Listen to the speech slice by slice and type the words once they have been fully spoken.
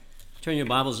Turn your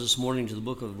Bibles this morning to the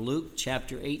book of Luke,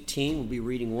 chapter 18. We'll be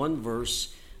reading one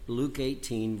verse, Luke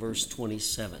 18, verse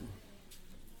 27.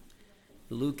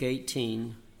 Luke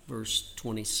 18, verse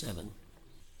 27.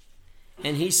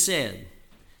 And he said,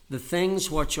 "The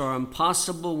things which are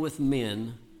impossible with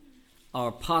men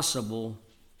are possible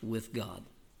with God."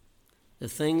 The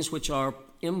things which are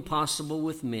impossible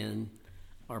with men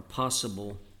are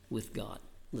possible with God.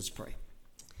 Let's pray.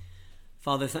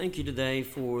 Father, thank you today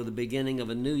for the beginning of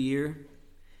a new year.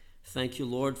 Thank you,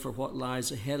 Lord, for what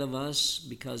lies ahead of us,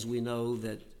 because we know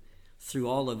that through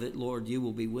all of it, Lord, you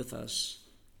will be with us.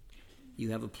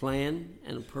 You have a plan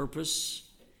and a purpose,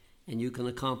 and you can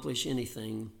accomplish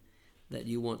anything that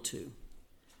you want to.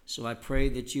 So I pray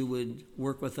that you would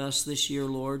work with us this year,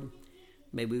 Lord.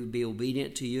 May we be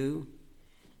obedient to you,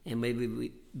 and may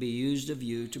we be used of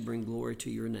you to bring glory to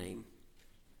your name.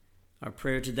 Our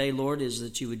prayer today, Lord, is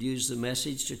that you would use the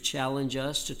message to challenge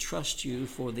us to trust you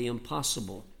for the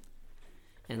impossible.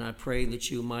 And I pray that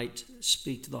you might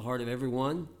speak to the heart of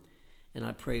everyone. And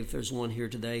I pray if there's one here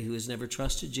today who has never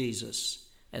trusted Jesus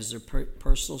as their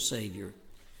personal Savior,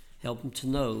 help them to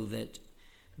know that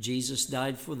Jesus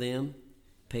died for them,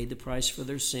 paid the price for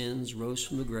their sins, rose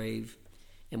from the grave,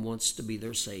 and wants to be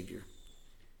their Savior.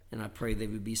 And I pray they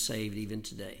would be saved even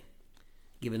today.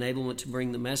 Give enablement to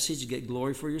bring the message, get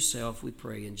glory for yourself, we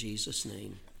pray in Jesus'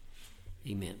 name.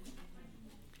 Amen.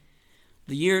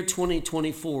 The year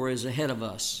 2024 is ahead of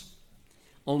us.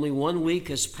 Only 1 week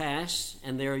has passed,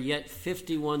 and there are yet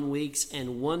 51 weeks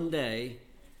and 1 day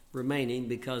remaining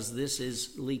because this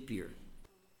is leap year.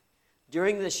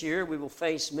 During this year, we will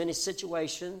face many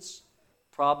situations,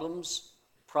 problems,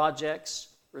 projects,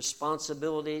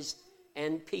 responsibilities,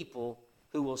 and people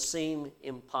who will seem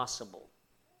impossible.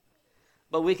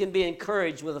 But we can be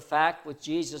encouraged with the fact which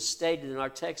Jesus stated in our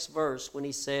text verse when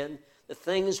he said, "The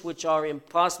things which are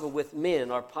impossible with men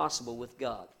are possible with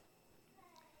God."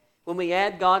 When we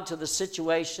add God to the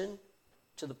situation,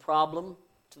 to the problem,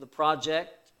 to the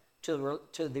project, to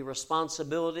the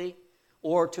responsibility,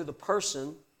 or to the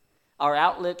person, our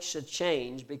outlook should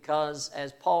change because,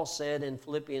 as Paul said in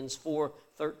Philippians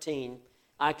 4:13,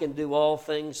 "I can do all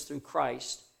things through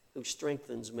Christ who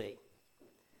strengthens me."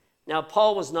 Now,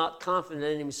 Paul was not confident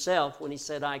in himself when he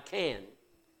said, "I can."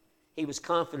 He was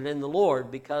confident in the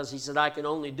Lord because he said, "I can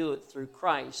only do it through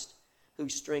Christ who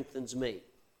strengthens me."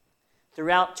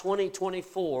 Throughout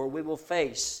 2024, we will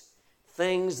face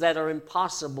things that are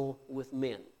impossible with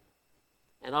men.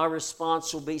 And our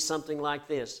response will be something like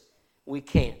this: "We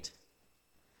can't,"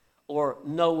 or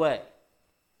 "No way,"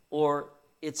 or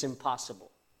 "It's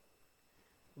impossible."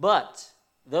 But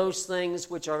those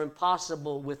things which are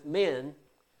impossible with men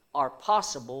are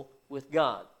possible with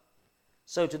God.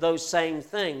 So to those same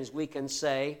things we can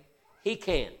say, He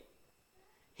can.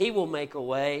 He will make a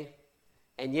way,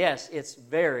 and yes, it's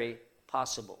very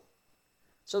possible.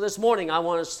 So this morning I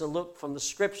want us to look from the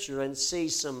Scripture and see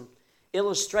some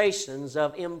illustrations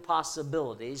of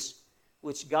impossibilities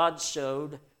which God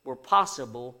showed were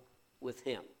possible with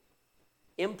Him.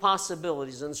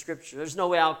 Impossibilities in Scripture. There's no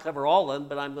way I'll cover all of them,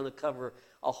 but I'm going to cover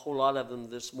a whole lot of them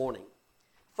this morning.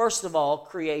 First of all,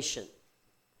 creation.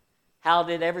 How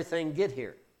did everything get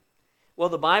here? Well,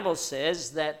 the Bible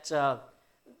says that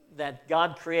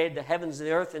God created the heavens and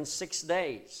the earth in 6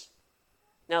 days.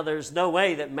 Now, there's no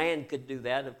way that man could do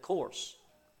that, of course.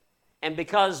 And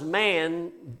because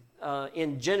man,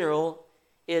 in general,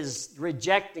 is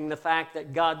rejecting the fact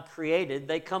that God created,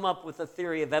 they come up with a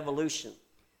theory of evolution.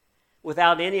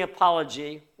 Without any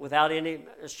apology, without any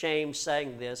shame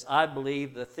saying this, I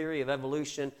believe the theory of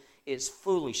evolution is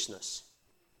foolishness.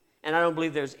 And I don't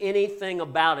believe there's anything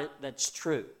about it that's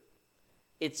true.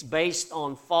 It's based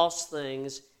on false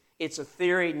things. It's a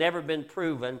theory never been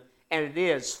proven, and it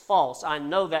is false. I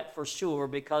know that for sure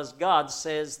because God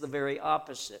says the very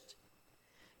opposite.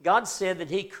 God said that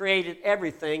He created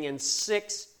everything in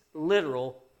 6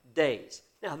 literal days.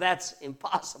 Now that's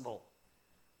impossible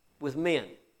with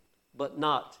men, but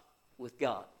not with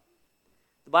God.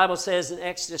 The Bible says in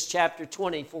Exodus chapter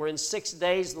 20, "For in 6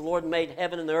 days the Lord made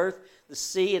heaven and the earth, the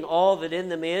sea and all that in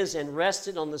them is, and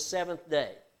rested on the 7th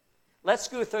day." Let's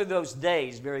go through those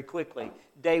days very quickly.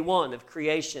 Day 1 of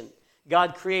creation.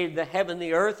 God created the heaven and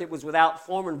the earth. It was without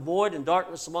form and void, and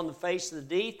darkness upon the face of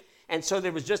the deep. And so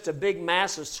there was just a big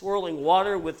mass of swirling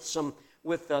water with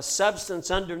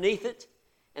substance underneath it.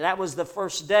 And that was the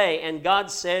first day. And God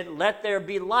said, "Let there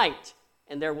be light."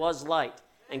 And there was light.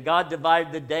 And God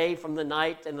divided the day from the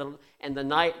night, and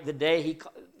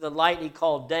the light He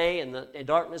called day, and the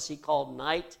darkness He called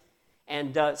night.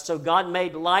 And so God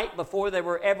made light before there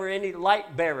were ever any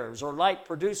light bearers or light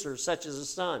producers such as the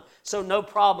sun. So no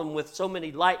problem with so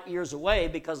many light years away,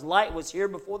 because light was here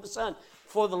before the sun,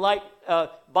 before the light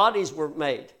bodies were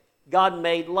made. God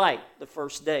made light the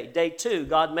first day. Day 2,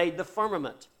 God made the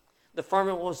firmament. The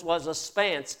firmament was a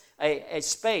span, a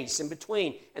space in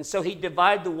between. And so he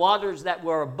divided the waters that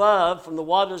were above from the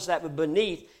waters that were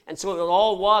beneath. And so it was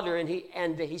all water, and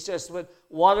he says, with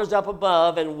waters up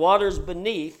above and waters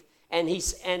beneath. And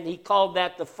he called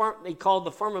that the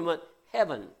firmament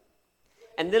heaven.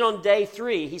 And then on day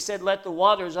 3, he said, let the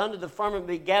waters under the firmament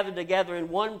be gathered together in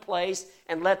one place,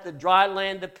 and let the dry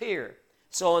land appear.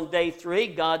 So on day 3,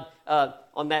 God,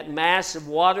 on that mass of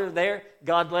water there,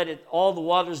 God let all the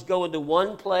waters go into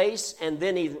one place, and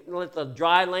then he let the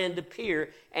dry land appear,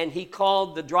 and he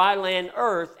called the dry land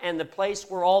earth, and the place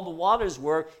where all the waters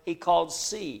were, he called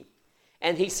sea.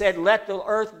 And he said, let the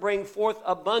earth bring forth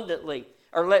abundantly,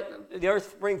 or let the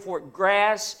earth bring forth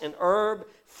grass and herb,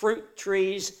 fruit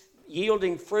trees,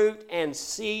 yielding fruit and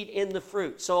seed in the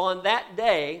fruit. So on that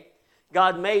day,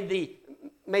 God made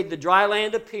the dry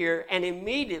land appear, and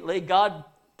immediately God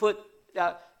put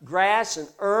grass and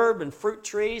herb and fruit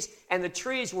trees, and the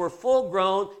trees were full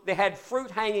grown. They had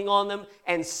fruit hanging on them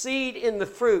and seed in the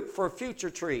fruit for future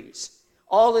trees,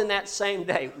 all in that same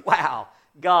day. Wow,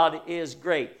 God is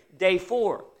great. Day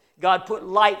 4, God put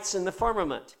lights in the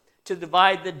firmament to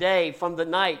divide the day from the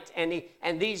night,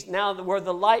 and these now were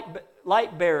the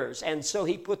light bearers, and so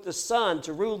he put the sun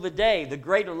to rule the day, the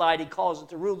greater light he calls it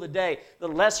to rule the day, the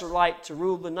lesser light to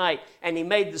rule the night, and he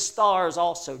made the stars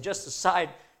also. Just a side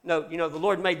note, the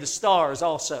Lord made the stars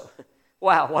also.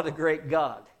 Wow, what a great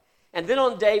God. And then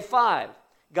on day 5,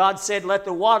 God said, let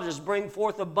the waters bring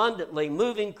forth abundantly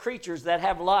moving creatures that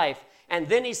have life. And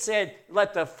then he said,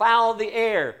 let the fowl of the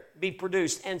air be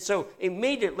produced. And so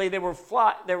immediately there were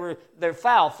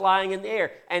fowl flying in the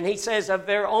air. And he says of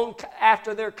their own,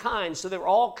 after their kind. So there were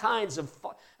all kinds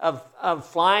of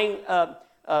flying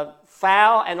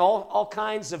fowl and all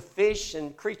kinds of fish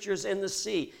and creatures in the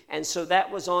sea. And so that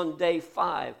was on day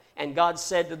 5. And God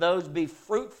said to those, be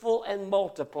fruitful and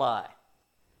multiply.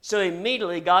 So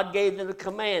immediately God gave them a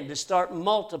command to start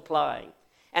multiplying.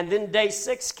 And then day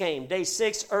 6 came. Day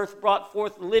 6, earth brought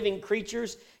forth living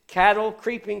creatures, cattle,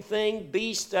 creeping thing,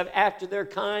 beasts after their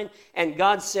kind. And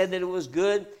God said that it was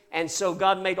good. And so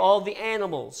God made all the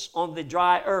animals on the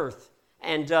dry earth.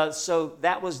 And so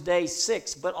that was day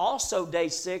 6. But also day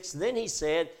 6, then he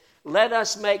said, let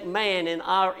us make man in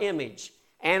our image.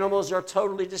 Animals are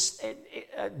totally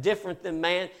different than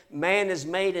man. Man is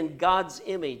made in God's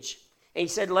image. And he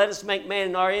said, let us make man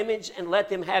in our image, and let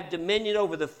them have dominion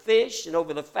over the fish and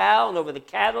over the fowl and over the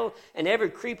cattle and every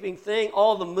creeping thing,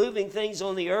 all the moving things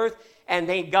on the earth. And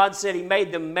then God said he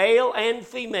made them male and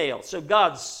female. So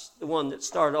God's the one that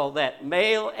started all that,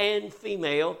 male and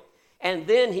female. And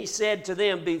then he said to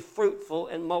them, be fruitful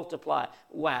and multiply.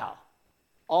 Wow.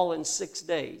 All in 6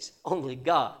 days. Only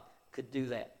God could do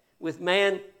that. With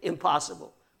man,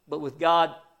 impossible. But with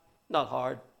God, not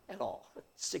hard at all.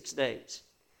 6 days.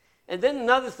 And then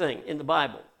another thing in the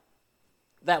Bible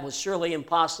that was surely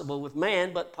impossible with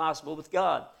man, but possible with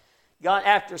God. God,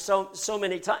 after so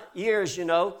many years,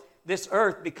 this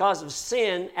earth, because of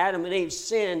sin, Adam and Eve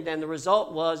sinned, and the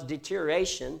result was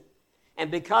deterioration.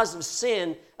 And because of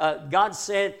sin, God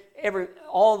said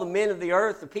all the men of the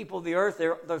earth, the people of the earth,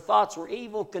 their thoughts were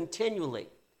evil continually.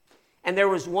 And there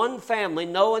was one family,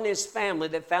 Noah and his family,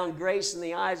 that found grace in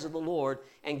the eyes of the Lord.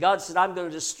 And God said, I'm going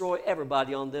to destroy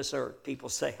everybody on this earth. People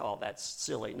say, oh, that's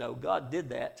silly. No, God did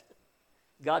that.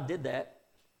 God did that.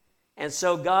 And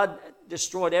so God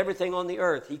destroyed everything on the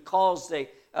earth. He calls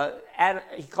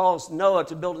Noah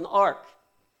to build an ark.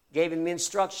 Gave him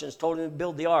instructions, told him to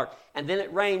build the ark. And then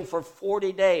it rained for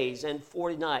 40 days and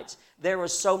 40 nights. There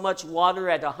was so much water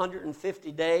at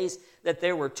 150 days that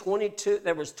there was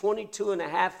 22 and a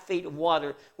half feet of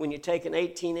water when you take an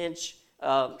 18-inch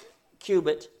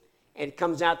cubit, and it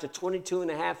comes out to 22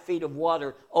 and a half feet of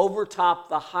water over top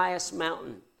the highest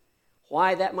mountain.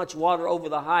 Why that much water over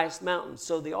the highest mountain?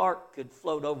 So the ark could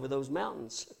float over those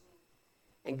mountains.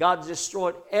 And God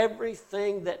destroyed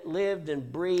everything that lived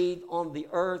and breathed on the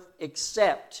earth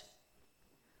except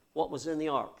what was in the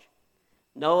ark.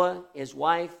 Noah, his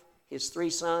wife, his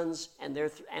 3 sons, and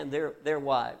their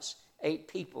wives. 8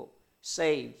 people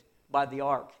saved by the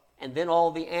ark. And then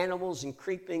all the animals and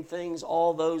creeping things,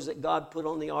 all those that God put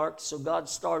on the ark. So God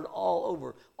started all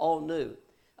over, all new.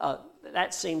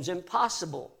 That seems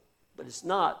impossible, but it's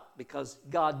not, because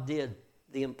God did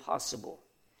the impossible.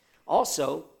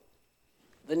 Also,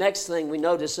 the next thing we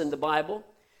notice in the Bible,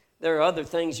 there are other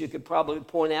things you could probably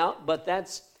point out, but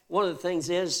that's one of the things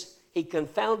is he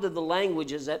confounded the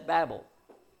languages at Babel,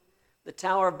 the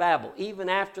Tower of Babel. Even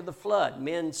after the flood,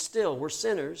 men still were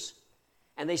sinners,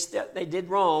 and they did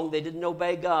wrong. They didn't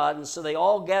obey God, and so they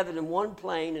all gathered in one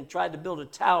plain and tried to build a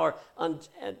tower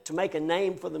to make a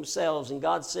name for themselves. And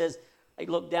God says, he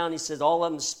looked down, he says, all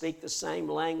of them speak the same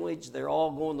language. They're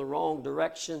all going the wrong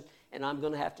direction, and I'm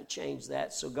going to have to change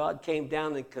that. So God came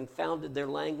down and confounded their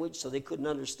language so they couldn't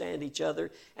understand each other,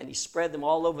 and he spread them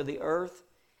all over the earth.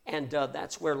 And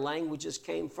that's where languages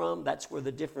came from. That's where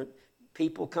the different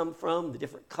people come from, the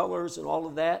different colors and all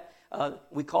of that.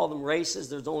 We call them races.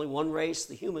 There's only one race,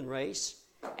 the human race.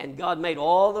 And God made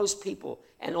all those people,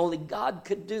 and only God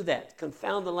could do that,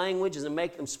 confound the languages and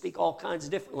make them speak all kinds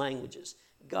of different languages.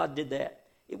 God did that.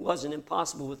 It wasn't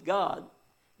impossible with God.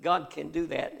 God can do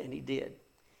that, and he did.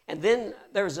 And then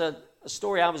there's a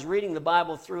story I was reading the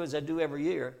Bible through as I do every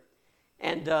year.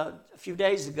 And a few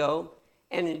days ago,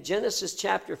 and in Genesis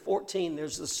chapter 14,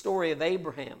 there's the story of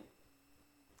Abraham.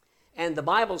 And the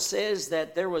Bible says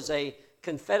that there was a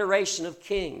confederation of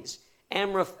kings.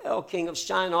 Amraphel, king of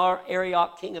Shinar,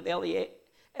 Arioch, king of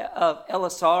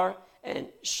Elasar, and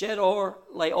Shedor,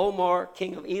 Laomar,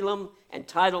 king of Elam, and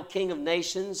Tidal, king of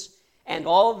nations. And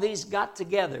all of these got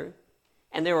together,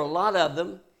 and there were a lot of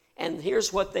them. And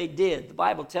here's what they did. The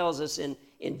Bible tells us in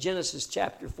Genesis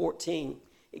chapter 14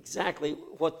 exactly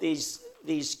what these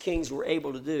kings were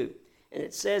able to do. And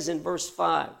it says in verse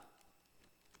 5,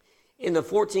 in the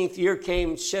 14th year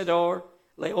came Shedor,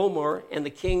 Laomar, and the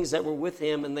kings that were with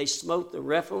him, and they smote the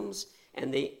Rephaims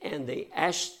and the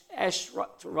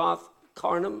Ashtaroth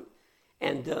Karnam,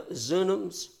 and the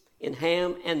Zunims in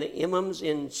Ham, and the Emims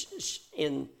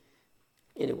in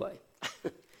anyway,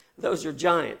 those are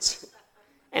giants,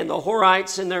 and the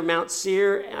Horites in their Mount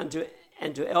Seir,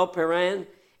 and to El Paran,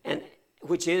 and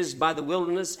which is by the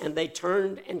wilderness, and they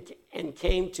turned and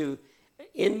came to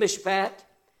En-Mishpat,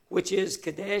 which is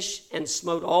Kadesh, and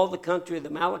smote all the country of the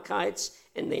Amalekites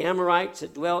and the Amorites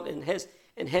that dwelt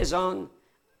in Hezon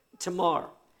Tamar.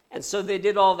 And so they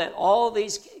did all that. All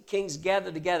these kings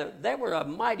gathered together. They were a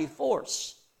mighty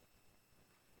force.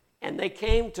 And they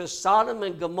came to Sodom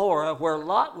and Gomorrah, where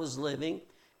Lot was living,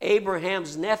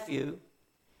 Abraham's nephew,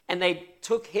 and they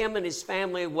took him and his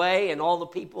family away, and all the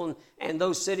people and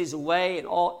those cities away,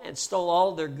 and stole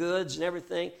all their goods and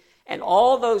everything. And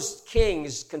all those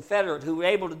kings, confederate, who were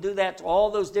able to do that to all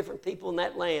those different people in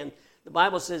that land, the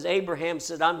Bible says Abraham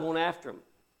said, I'm going after them.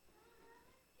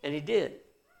 And he did.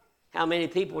 How many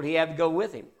people did he have to go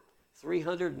with him?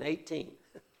 318.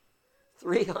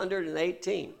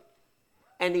 318.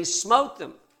 And he smote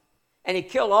them. And he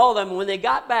killed all of them. When they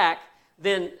got back,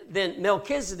 then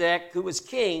Melchizedek, who was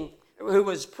king, who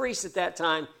was priest at that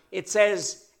time, it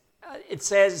says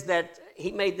that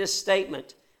he made this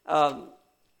statement, the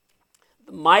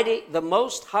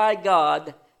Most High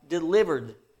God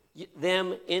delivered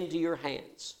them into your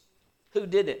hands. Who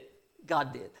did it?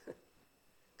 God did.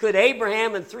 Could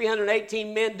Abraham and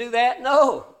 318 men do that?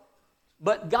 No.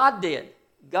 But God did.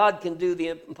 God can do the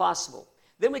impossible.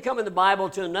 Then we come in the Bible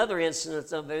to another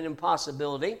instance of an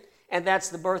impossibility, and that's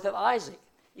the birth of Isaac.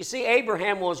 You see,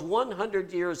 Abraham was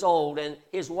 100 years old, and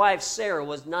his wife Sarah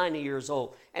was 90 years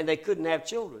old, and they couldn't have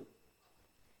children.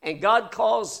 And God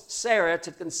caused Sarah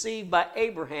to conceive by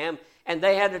Abraham, and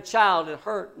they had a child at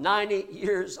her 90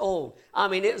 years old. I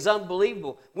mean, it was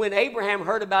unbelievable. When Abraham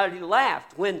heard about it, he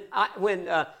laughed. When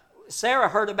Sarah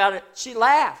heard about it, she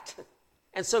laughed.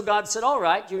 And so God said, all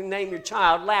right, you name your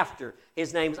child Laughter.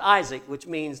 His name's Isaac, which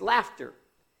means laughter.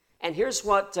 And here's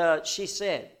what she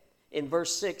said in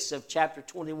verse 6 of chapter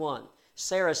 21.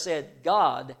 Sarah said,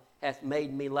 God hath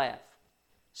made me laugh.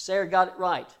 Sarah got it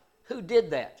right. Who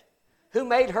did that? Who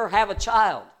made her have a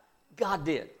child? God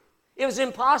did. It was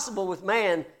impossible with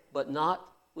man, but not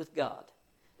with God.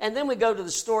 And then we go to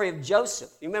the story of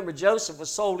Joseph. You remember Joseph was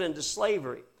sold into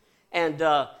slavery. And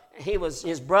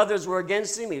his brothers were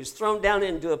against him. He was thrown down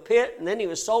into a pit, and then he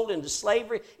was sold into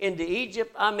slavery into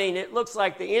Egypt. I mean, it looks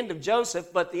like the end of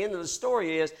Joseph, but the end of the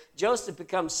story is Joseph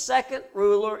becomes second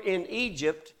ruler in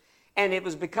Egypt, and it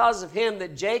was because of him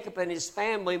that Jacob and his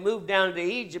family moved down to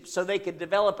Egypt so they could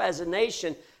develop as a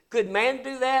nation. Could man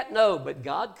do that? No, but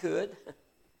God could.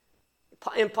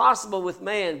 Impossible with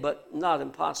man, but not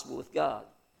impossible with God.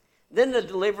 Then the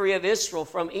delivery of Israel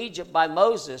from Egypt by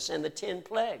Moses and the 10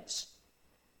 plagues.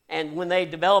 And when they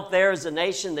developed there as a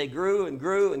nation, they grew and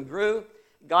grew and grew.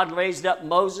 God raised up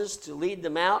Moses to lead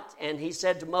them out, and he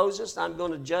said to Moses, I'm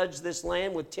going to judge this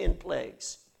land with 10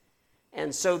 plagues.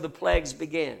 And so the plagues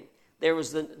began. There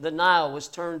was the Nile was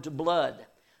turned to blood,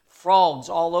 frogs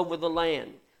all over the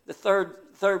land. The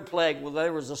third plague, well,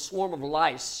 there was a swarm of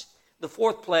lice The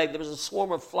fourth plague, there was a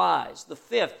swarm of flies. The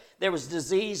fifth, there was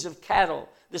disease of cattle.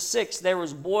 The sixth, there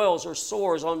was boils or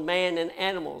sores on man and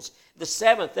animals. The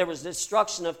seventh, there was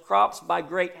destruction of crops by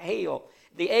great hail.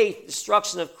 The eighth,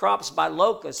 destruction of crops by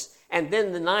locusts. And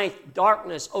then the ninth,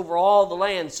 darkness over all the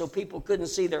land so people couldn't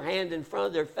see their hand in front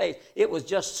of their face. It was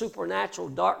just supernatural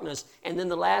darkness. And then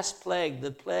the last plague,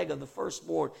 the plague of the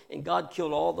firstborn. And God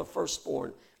killed all the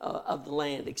firstborn of the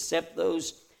land except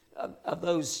those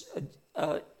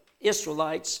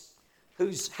Israelites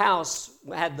whose house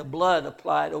had the blood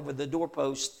applied over the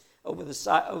doorpost, over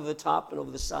the top and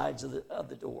over the sides of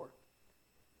the door.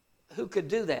 Who could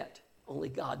do that? Only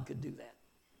God could do that.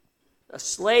 A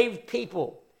slave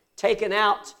people taken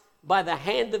out by the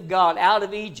hand of God out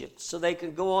of Egypt so they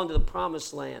could go on to the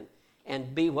promised land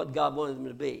and be what God wanted them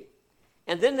to be.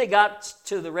 And then they got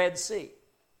to the Red Sea.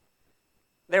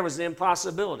 There was an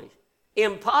impossibility.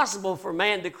 Impossible for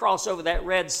man to cross over that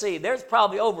Red Sea. There's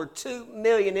probably over 2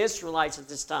 million Israelites at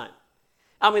this time.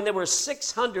 I mean, there were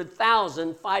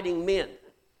 600,000 fighting men.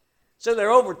 So there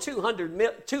are over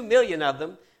 2 million of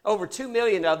them,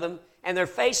 and they're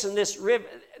facing this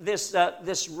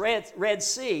Red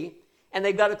Sea, and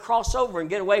they've got to cross over and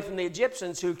get away from the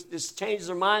Egyptians who just changed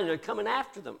their mind and are coming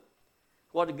after them.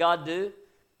 What did God do?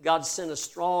 God sent a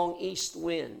strong east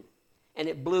wind, and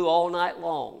it blew all night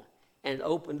long, and it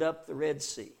opened up the Red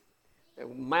Sea. There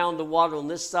was a mound of water on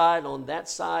this side, on that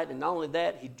side, and not only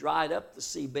that, he dried up the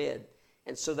seabed.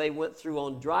 And so they went through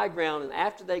on dry ground, and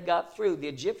after they got through, the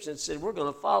Egyptians said, we're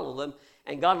going to follow them.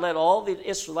 And God let all the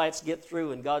Israelites get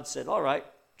through, and God said, all right,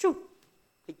 choo.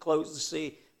 He closed the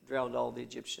sea, drowned all the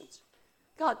Egyptians.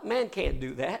 Man can't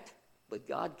do that, but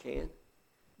God can.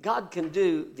 God can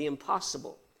do the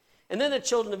impossible. And then the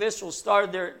children of Israel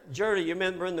started their journey, you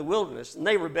remember, in the wilderness, and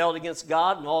they rebelled against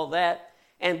God and all that.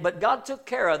 But God took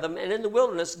care of them, and in the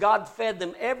wilderness, God fed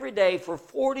them every day for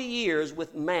 40 years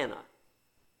with manna,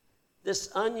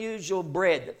 this unusual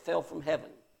bread that fell from heaven.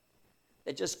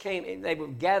 That just came, and they were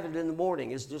gathered in the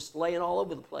morning. It's just laying all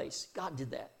over the place. God did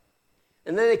that.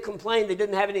 And then they complained they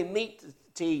didn't have any meat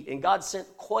to eat, and God sent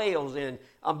quails in.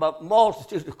 A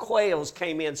multitude of quails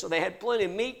came in, so they had plenty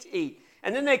of meat to eat.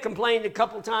 And then they complained a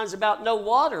couple of times about no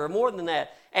water, or more than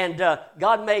that. And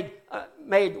God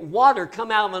made water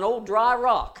come out of an old dry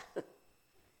rock.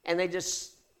 And they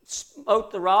just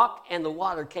smote the rock, and the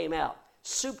water came out.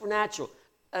 Supernatural.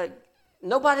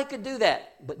 Nobody could do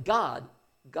that, but God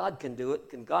can do it,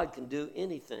 and God can do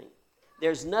anything.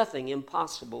 There's nothing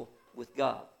impossible with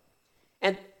God.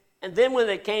 And then when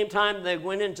it came time they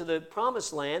went into the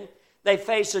promised land, they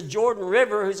faced a Jordan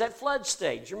River who's at flood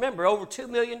stage. Remember, over 2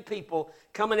 million people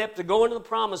coming up to go into the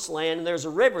promised land, and there's a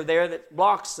river there that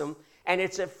blocks them, and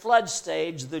it's at flood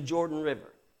stage, the Jordan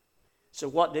River. So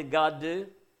what did God do?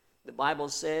 The Bible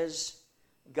says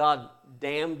God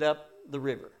dammed up the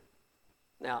river.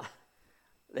 Now,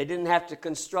 they didn't have to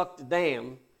construct a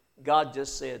dam. God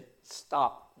just said,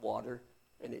 stop, water,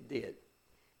 and it did.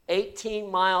 18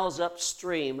 miles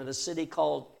upstream in a city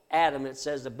called Adam, it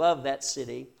says above that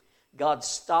city, God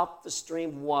stopped the stream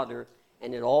of water,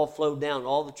 and it all flowed down.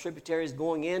 All the tributaries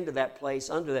going into that place,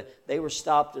 under that, they were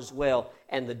stopped as well,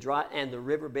 and the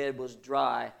riverbed was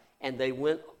dry, and they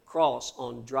went across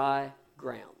on dry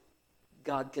ground.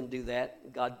 God can do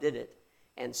that. God did it.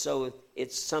 And so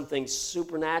it's something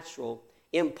supernatural,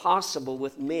 impossible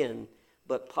with men,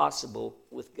 but possible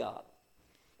with God.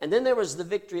 And then there was the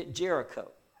victory at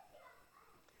Jericho.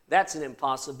 That's an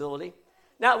impossibility.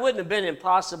 Now, it wouldn't have been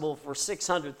impossible for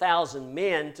 600,000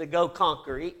 men to go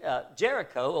conquer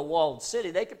Jericho, a walled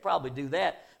city. They could probably do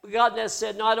that. But God just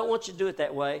said, no, I don't want you to do it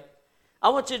that way. I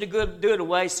want you to do it a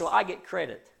way so I get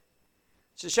credit.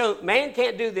 To show man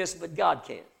can't do this, but God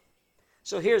can.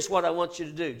 So here's what I want you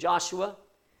to do. Joshua,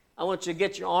 I want you to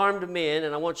get your armed men,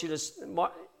 and I want you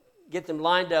to get them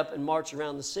lined up and march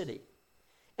around the city.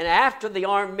 And after the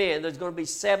armed men, there's going to be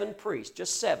 7 priests,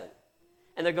 just 7.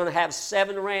 And they're going to have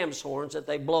 7 ram's horns that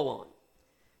they blow on.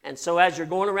 And so as you're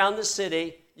going around the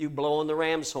city, you blow on the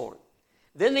ram's horn.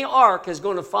 Then the ark is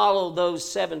going to follow those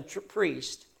 7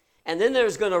 priests. And then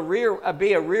there's going to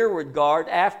be a rearward guard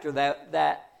after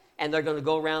that, and they're going to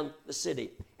go around the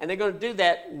city. And they're going to do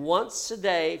that once a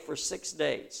day for 6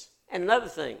 days. And another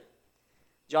thing,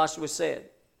 Joshua said,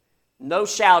 no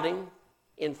shouting,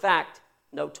 in fact,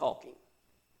 no talking.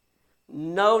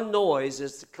 No noise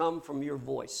is to come from your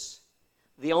voice.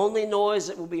 The only noise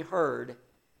that will be heard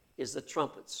is the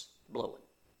trumpets blowing.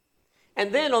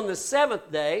 And then on the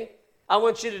 7th day, I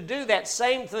want you to do that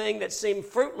same thing that seemed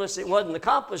fruitless. It wasn't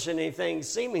accomplishing anything,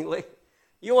 seemingly.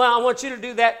 I want you to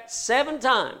do that 7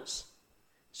 times.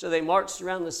 So they marched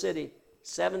around the city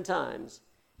 7 times.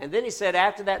 And then he said,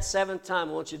 after that seventh time,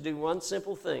 I want you to do one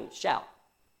simple thing. Shout.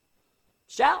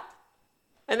 Shout.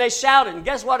 And they shouted, and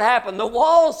guess what happened? The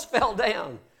walls fell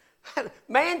down.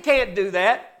 Man can't do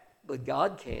that, but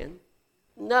God can.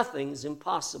 Nothing's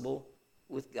impossible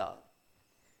with God.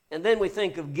 And then we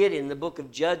think of Gideon, the book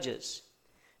of Judges.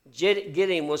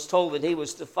 Gideon was told that he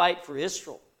was to fight for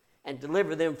Israel and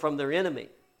deliver them from their enemy.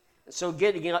 And so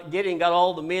Gideon got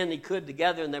all the men he could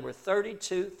together, and there were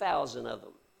 32,000 of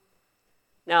them.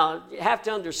 Now, you have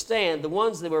to understand, the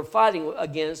ones they were fighting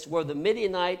against were the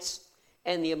Midianites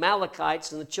and the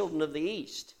Amalekites and the children of the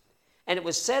east. And it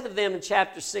was said of them in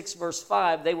chapter 6, verse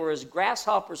 5, they were as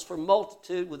grasshoppers for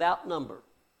multitude without number.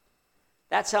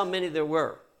 That's how many there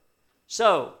were.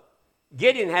 So,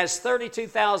 Gideon has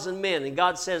 32,000 men, and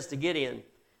God says to Gideon,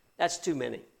 that's too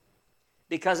many.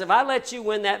 Because if I let you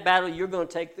win that battle, you're going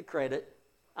to take the credit.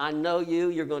 I know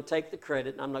you're going to take the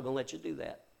credit, and I'm not going to let you do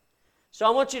that. So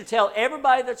I want you to tell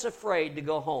everybody that's afraid to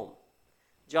go home.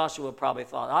 Joshua probably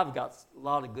thought, I've got a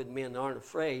lot of good men that aren't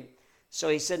afraid. So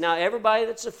he said, now everybody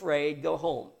that's afraid, go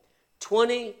home.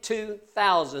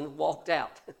 22,000 walked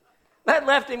out. That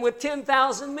left him with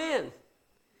 10,000 men.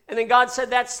 And then God said,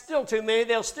 that's still too many.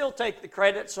 They'll still take the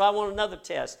credit, so I want another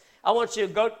test. I want you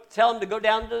to go tell them to go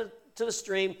down to the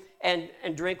stream and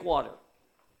drink water.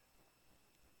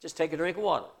 Just take a drink of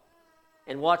water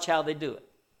and watch how they do it.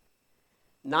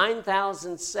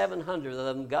 9,700 of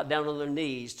them got down on their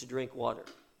knees to drink water.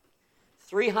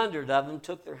 300 of them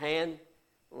took their hand,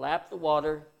 lapped the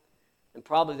water, and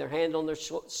probably their hand on their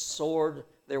sword.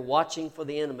 They're watching for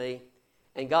the enemy.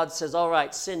 And God says, all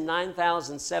right, send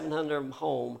 9,700 of them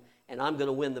home, and I'm going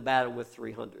to win the battle with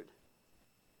 300.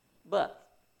 But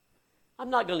I'm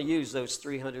not going to use those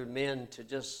 300 men to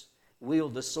just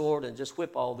wield the sword and just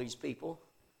whip all these people.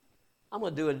 I'm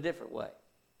going to do it a different way.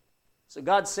 So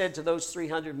God said to those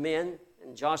 300 men,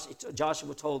 and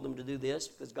Joshua told them to do this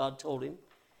because God told him.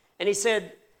 And he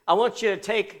said, I want you to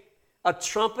take a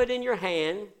trumpet in your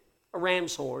hand, a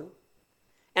ram's horn,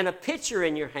 and a pitcher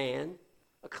in your hand,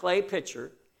 a clay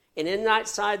pitcher, and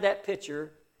inside that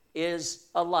pitcher is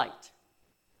a light.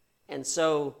 And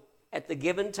so at the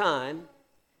given time,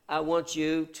 I want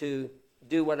you to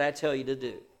do what I tell you to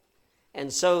do.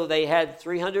 And so they had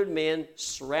 300 men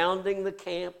surrounding the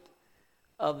camp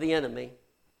of the enemy,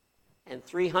 and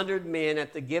 300 men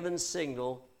at the given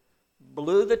signal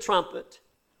blew the trumpet,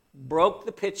 broke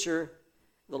the pitcher,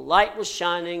 the light was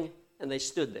shining, and they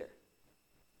stood there.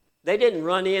 They didn't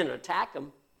run in and attack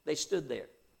them. They stood there.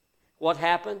 What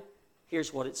happened?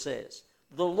 Here's what it says.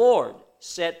 The Lord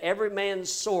set every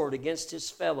man's sword against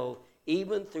his fellow,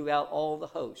 even throughout all the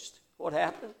host. What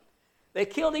happened? They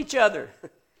killed each other.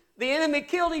 The enemy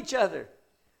killed each other.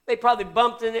 They probably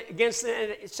bumped against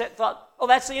it and thought, oh,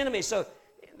 that's the enemy. So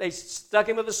they stuck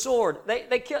him with a sword.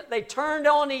 They turned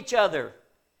on each other.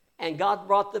 And God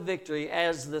brought the victory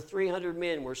as the 300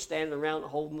 men were standing around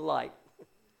holding the light.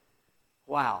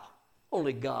 Wow.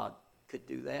 Only God could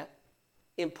do that.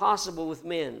 Impossible with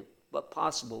men, but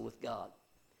possible with God.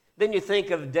 Then you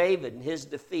think of David and his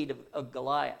defeat of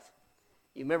Goliath.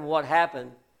 You remember what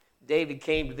happened? David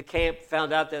came to the camp,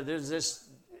 found out that there's this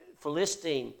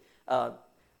Philistine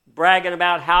bragging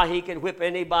about how he could whip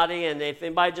anybody, and if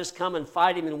anybody just come and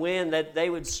fight him and win, that they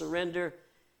would surrender,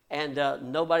 and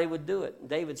nobody would do it. And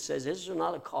David says, is there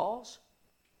not a cause?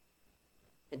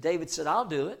 And David said, I'll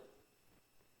do it.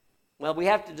 Well, we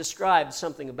have to describe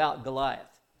something about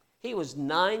Goliath. He was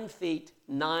 9 feet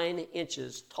 9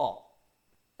 inches tall.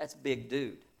 That's a big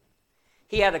dude.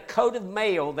 He had a coat of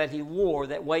mail that he wore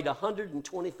that weighed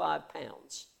 125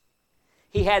 pounds.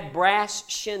 He had brass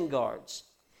shin guards.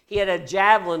 He had a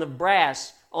javelin of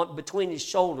brass between his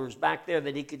shoulders back there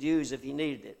that he could use if he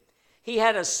needed it. He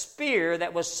had a spear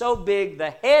that was so big, the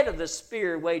head of the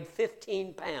spear weighed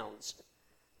 15 pounds.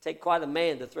 Take quite a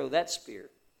man to throw that spear.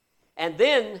 And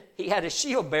then he had a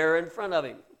shield bearer in front of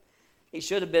him. He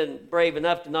should have been brave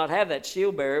enough to not have that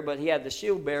shield bearer, but he had the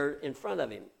shield bearer in front of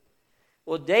him.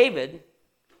 Well, David,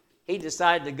 he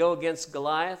decided to go against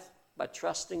Goliath by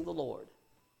trusting the Lord.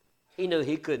 He knew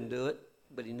he couldn't do it,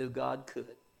 but he knew God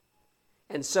could.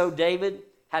 And so David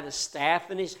had a staff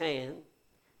in his hand,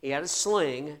 he had a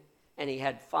sling, and he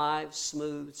had 5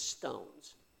 smooth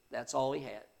stones. That's all he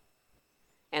had.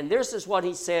 And this is what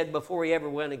he said before he ever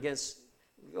went against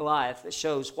Goliath that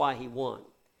shows why he won.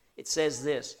 It says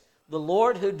this, the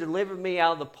Lord who delivered me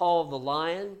out of the paw of the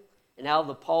lion and out of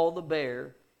the paw of the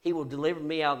bear, he will deliver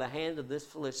me out of the hand of this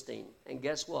Philistine. And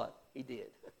guess what? He did.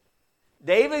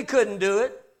 David couldn't do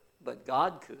it, but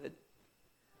God could.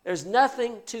 There's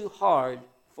nothing too hard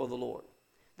for the Lord.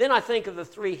 Then I think of the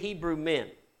 3 Hebrew men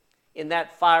in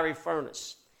that fiery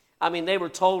furnace. I mean, they were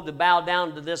told to bow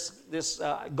down to this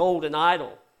golden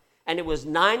idol. And it was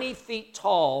 90 feet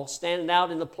tall, standing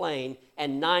out in the plain,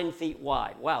 and 9 feet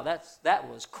wide. Wow, that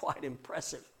was quite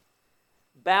impressive.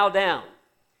 Bow down.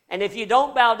 And if you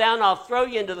don't bow down, I'll throw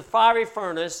you into the fiery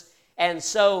furnace. And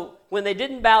so when they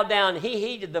didn't bow down, he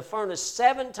heated the furnace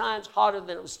 7 times hotter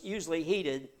than it was usually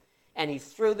heated, and he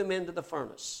threw them into the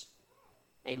furnace.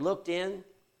 And he looked in,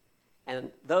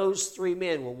 and those 3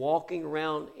 men were walking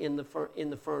around in the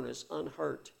furnace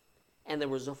unhurt. And there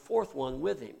was a 4th one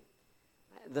with him,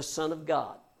 the Son of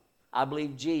God. I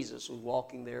believe Jesus was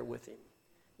walking there with him.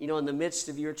 You know, in the midst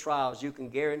of your trials, you can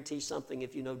guarantee something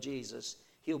if you know Jesus.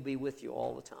 He'll be with you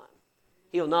all the time.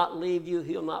 He'll not leave you.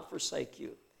 He'll not forsake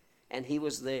you. And he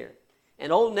was there.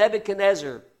 And old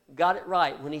Nebuchadnezzar got it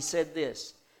right when he said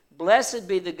this: "Blessed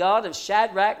be the God of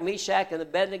Shadrach, Meshach, and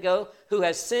Abednego, who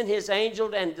has sent his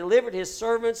angel and delivered his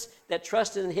servants that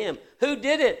trusted in him." Who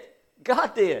did it?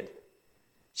 God did.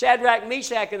 Shadrach,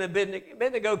 Meshach, and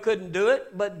Abednego couldn't do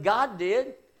it, but God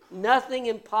did. Nothing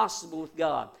impossible with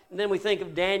God. And then we think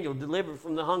of Daniel, delivered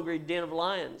from the hungry den of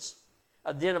lions,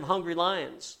 a den of hungry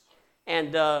lions.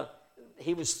 And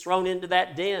he was thrown into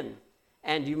that den.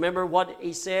 And do you remember what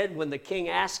he said when the king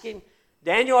asked him,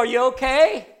 "Daniel, are you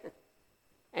okay?"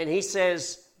 And he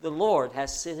says, "The Lord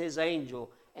has sent his angel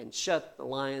and shut the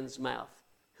lion's mouth."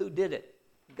 Who did it?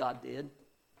 God did.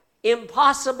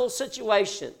 Impossible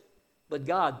situation, but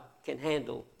God can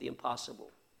handle the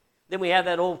impossible. Then we have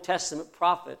that Old Testament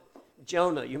prophet,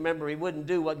 Jonah. You remember he wouldn't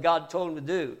do what God told him to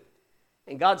do.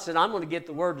 And God said, "I'm going to get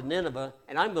the word to Nineveh,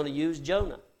 and I'm going to use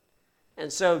Jonah."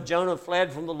 And so Jonah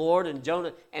fled from the Lord, and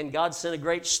God sent a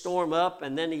great storm up,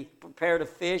 and then he prepared a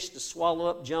fish to swallow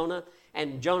up Jonah.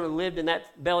 And Jonah lived in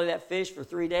that belly of that fish for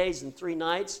 3 days and 3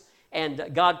 nights.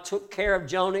 And God took care of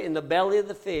Jonah in the belly of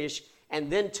the fish, and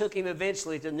then took him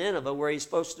eventually to Nineveh, where he's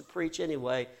supposed to preach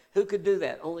anyway. Who could do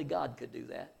that? Only God could do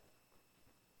that.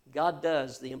 God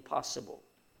does the impossible.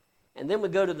 And then we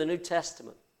go to the New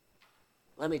Testament.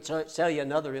 Let me tell you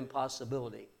another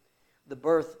impossibility: the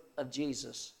birth of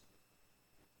Jesus.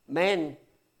 Man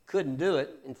couldn't do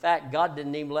it. In fact, God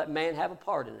didn't even let man have a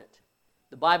part in it.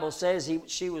 The Bible says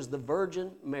she was the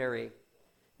Virgin Mary,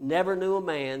 never knew a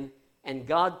man, and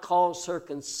God caused her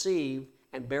conceive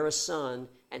and bear a son,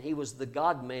 and he was the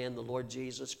God-man, the Lord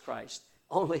Jesus Christ.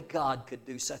 Only God could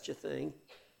do such a thing,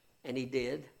 and he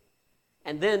did.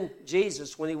 And then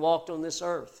Jesus, when he walked on this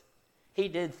earth, he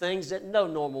did things that no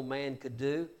normal man could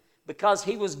do. Because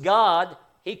he was God,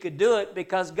 he could do it,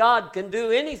 because God can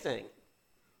do anything.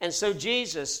 And so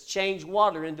Jesus changed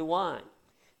water into wine.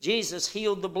 Jesus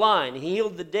healed the blind. He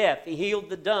healed the deaf. He healed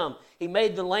the dumb. He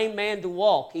made the lame man to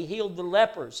walk. He healed the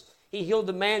lepers. He healed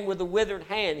the man with a withered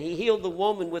hand. He healed the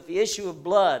woman with the issue of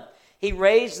blood. He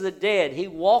raised the dead. He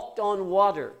walked on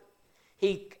water.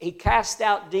 He cast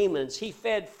out demons. He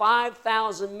fed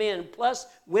 5,000 men, plus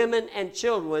women and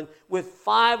children, with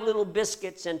 5 little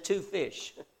biscuits and 2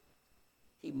 fish.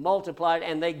 He multiplied,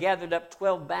 and they gathered up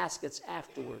 12 baskets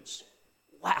afterwards.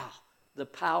 Wow, the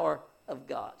power of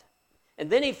God. And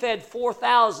then he fed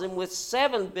 4,000 with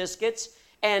 7 biscuits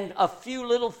and a few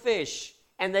little fish.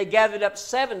 And they gathered up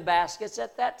 7 baskets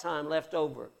at that time left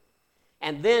over.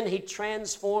 And then he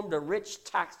transformed a rich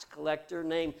tax collector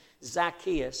named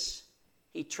Zacchaeus.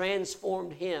 He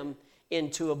transformed him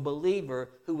into a believer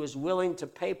who was willing to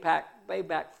pay back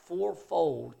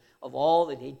 4-fold of all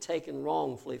that he'd taken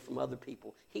wrongfully from other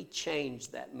people. He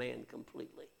changed that man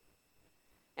completely.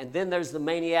 And then there's the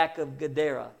maniac of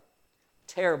Gadara.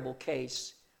 Terrible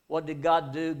case. What did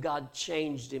God do? God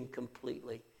changed him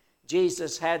completely.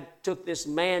 Jesus took this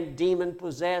man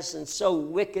demon-possessed, and so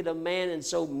wicked a man and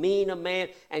so mean a man,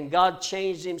 and God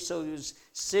changed him so he was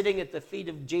sitting at the feet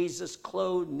of Jesus,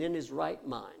 clothed and in his right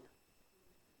mind.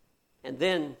 And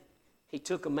then he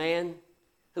took a man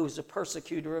who was a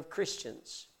persecutor of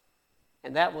Christians,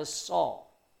 and that was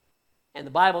Saul. And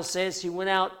the Bible says he went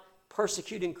out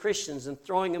persecuting Christians and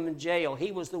throwing them in jail.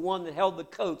 He was the one that held the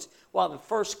coats while the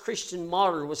first Christian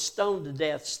martyr was stoned to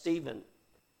death, Stephen.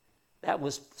 That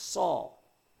was Saul.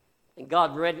 And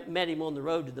God met him on the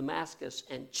road to Damascus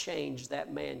and changed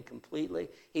that man completely.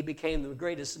 He became the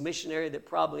greatest missionary that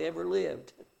probably ever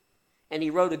lived. And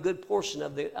he wrote a good portion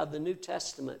of the New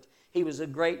Testament. He was a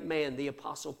great man, the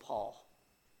Apostle Paul.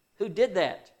 Who did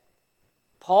that?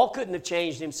 Paul couldn't have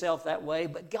changed himself that way,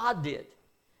 but God did.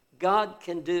 God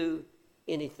can do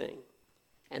anything.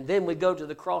 And then we go to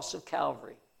the cross of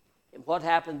Calvary. And what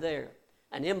happened there?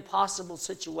 An impossible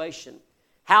situation.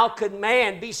 How could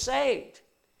man be saved?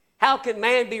 How could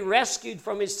man be rescued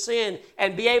from his sin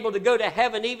and be able to go to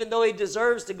heaven even though he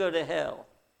deserves to go to hell?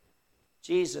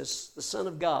 Jesus, the Son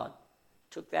of God,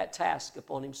 took that task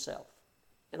upon himself.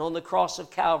 And on the cross of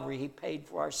Calvary, he paid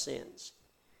for our sins.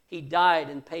 He died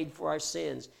and paid for our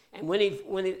sins. And when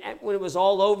it was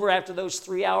all over after those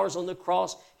 3 hours on the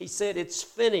cross, he said, "It's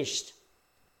finished."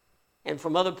 And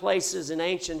from other places in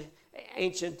ancient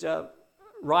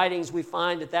writings, we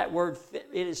find that word,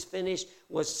 "it is finished,"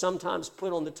 was sometimes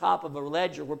put on the top of a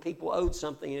ledger where people owed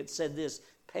something, and it said this,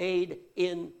 "paid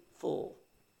in full."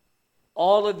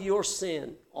 All of your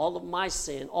sin, all of my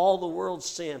sin, all the world's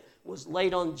sin was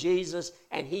laid on Jesus,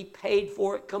 and he paid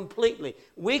for it completely.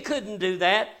 We couldn't do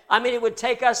that. I mean, it would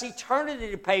take us eternity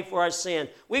to pay for our sin.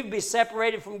 We'd be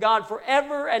separated from God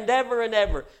forever and ever and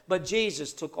ever. But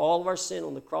Jesus took all of our sin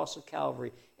on the cross of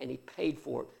Calvary, and he paid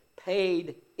for it.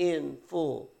 Paid in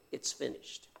full. It's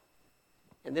finished.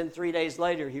 And then 3 days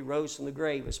later, he rose from the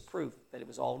grave as proof that it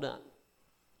was all done.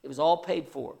 It was all paid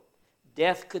for.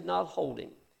 Death could not hold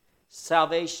him.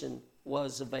 Salvation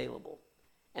was available.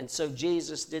 And so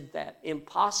Jesus did that.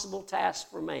 Impossible task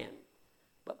for man,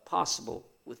 but possible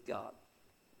with God.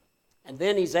 And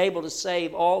then he's able to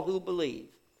save all who believe.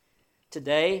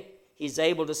 Today, he's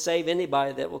able to save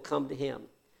anybody that will come to him.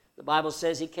 The Bible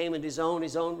says he came into his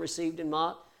own received him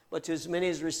not. But to as many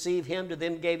as receive him, to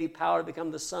them gave he power to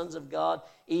become the sons of God,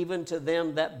 even to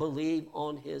them that believe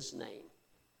on his name.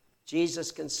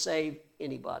 Jesus can save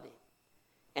anybody.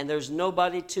 And there's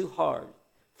nobody too hard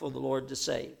for the Lord to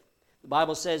save. The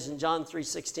Bible says in John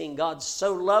 3:16, God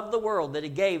so loved the world that he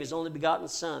gave his only begotten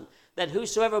Son, that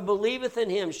whosoever believeth in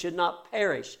him should not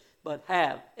perish, but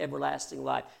have everlasting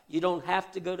life. You don't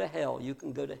have to go to hell. You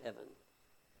can go to heaven.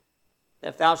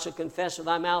 If thou shalt confess with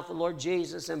thy mouth the Lord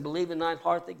Jesus and believe in thine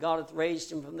heart that God hath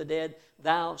raised him from the dead,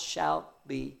 thou shalt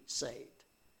be saved.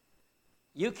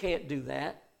 You can't do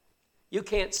that. You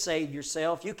can't save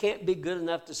yourself. You can't be good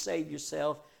enough to save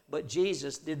yourself. But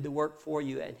Jesus did the work for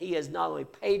you, and he has not only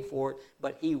paid for it,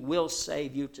 but he will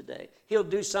save you today. He'll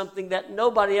do something that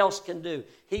nobody else can do.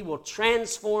 He will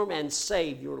transform and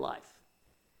save your life.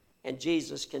 And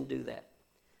Jesus can do that.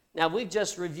 Now, we've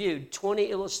just reviewed 20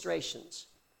 illustrations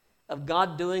of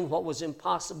God doing what was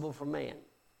impossible for man,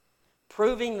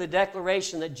 proving the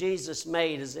declaration that Jesus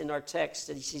made is in our text.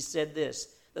 That he said this,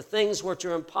 "The things which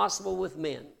are impossible with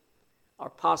men are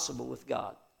possible with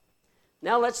God."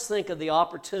 Now let's think of the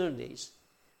opportunities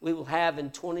we will have in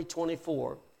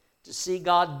 2024 to see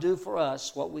God do for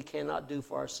us what we cannot do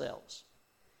for ourselves.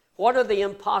 What are the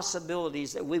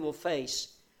impossibilities that we will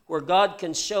face where God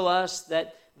can show us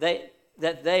that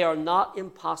they are not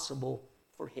impossible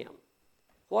for him?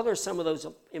 What are some of those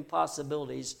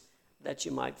impossibilities that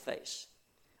you might face?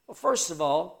 Well, first of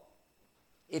all,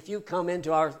 if you come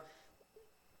into our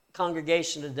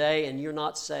congregation today and you're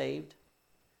not saved,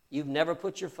 you've never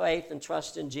put your faith and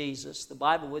trust in Jesus, the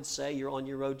Bible would say you're on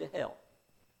your road to hell.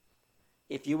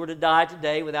 If you were to die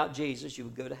today without Jesus, you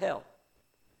would go to hell.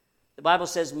 The Bible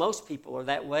says most people are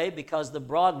that way because the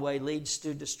broad way leads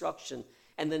to destruction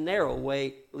and the narrow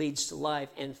way leads to life,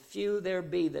 and few there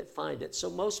be that find it. So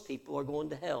most people are going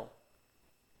to hell.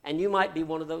 And you might be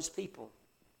one of those people.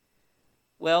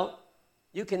 Well,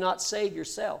 you cannot save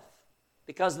yourself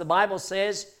because the Bible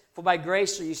says, "For by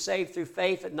grace are you saved through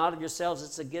faith, and not of yourselves.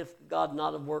 It's a gift of God,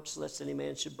 not of works, lest any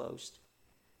man should boast."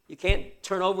 You can't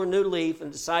turn over a new leaf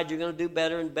and decide you're going to do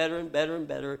better and better and better and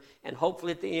better, and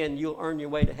hopefully at the end you'll earn your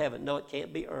way to heaven. No, it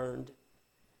can't be earned.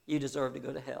 You deserve to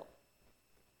go to hell.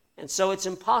 And so it's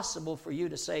impossible for you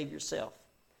to save yourself.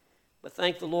 But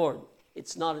thank the Lord,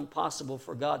 it's not impossible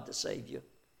for God to save you.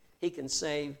 He can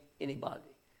save anybody.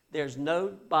 There's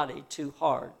nobody too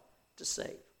hard to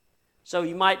save. So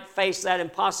you might face that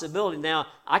impossibility. Now,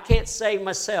 I can't save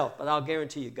myself, but I'll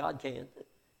guarantee you God can.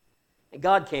 And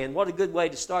God can. What a good way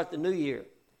to start the new year,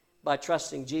 by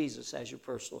trusting Jesus as your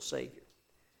personal Savior.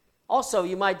 Also,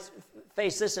 you might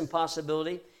face this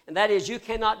impossibility, and that is you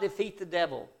cannot defeat the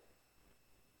devil.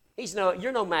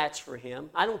 You're no match for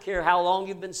him. I don't care how long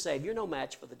you've been saved. You're no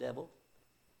match for the devil.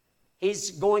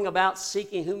 He's going about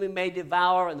seeking whom he may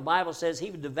devour, and the Bible says he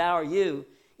would devour you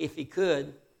if he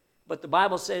could. But the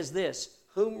Bible says this,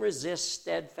 "Whom resists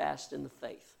steadfast in the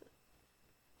faith."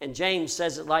 And James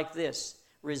says it like this,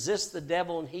 "Resist the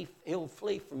devil and he'll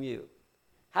flee from you."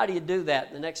 How do you do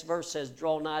that? The next verse says,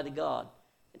 "Draw nigh to God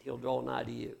and he'll draw nigh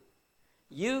to you."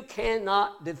 You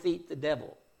cannot defeat the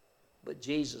devil, but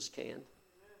Jesus can.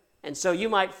 And so you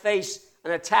might face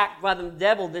an attack by the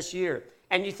devil this year.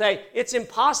 And you say, "It's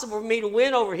impossible for me to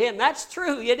win over him." That's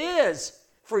true, it is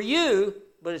for you,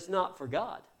 but it's not for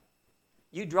God.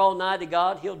 You draw nigh to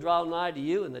God, he'll draw nigh to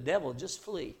you, and the devil will just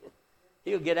flee.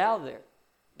 He'll get out of there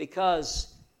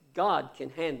because God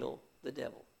can handle the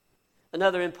devil.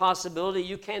 Another impossibility,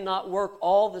 you cannot work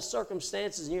all the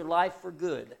circumstances in your life for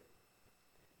good.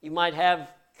 You might have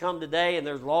come today and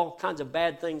there's all kinds of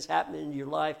bad things happening in your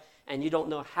life, and you don't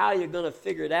know how you're going to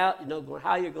figure it out. You don't know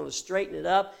how you're going to straighten it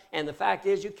up. And the fact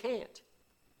is, you can't.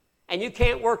 And you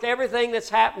can't work everything that's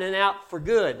happening out for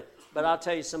good. But I'll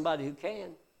tell you somebody who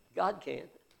can. God can.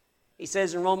 He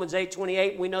says in Romans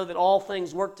 8:28, we know that all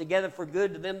things work together for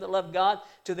good to them that love God,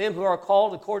 to them who are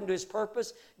called according to His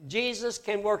purpose. Jesus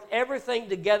can work everything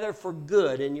together for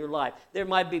good in your life. There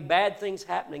might be bad things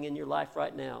happening in your life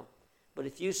right now. But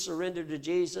if you surrender to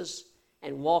Jesus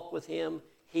and walk with Him,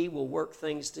 He will work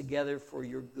things together for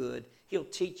your good. He'll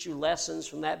teach you lessons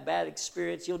from that bad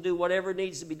experience. He'll do whatever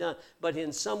needs to be done. But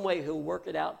in some way, He'll work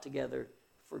it out together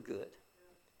for good.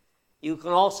 You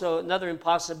can also, another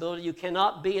impossibility, you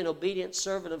cannot be an obedient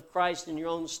servant of Christ in your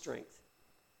own strength.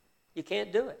 You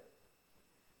can't do it.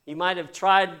 You might have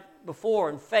tried before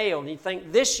and failed, and you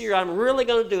think, this year I'm really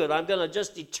going to do it. I'm going to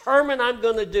just determine I'm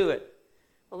going to do it.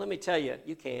 Well, let me tell you,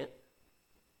 you can't.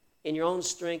 In your own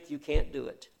strength, you can't do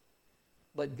it.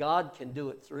 But God can do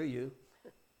it through you.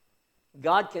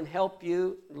 God can help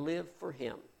you live for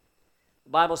Him. The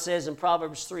Bible says in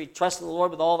Proverbs 3, trust in the Lord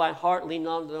with all thy heart, lean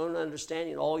not on thy own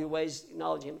understanding, in all your ways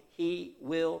acknowledge Him. He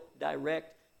will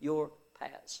direct your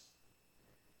paths.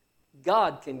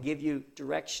 God can give you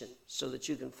direction so that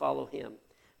you can follow Him.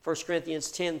 1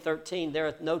 Corinthians 10:13, there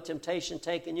hath no temptation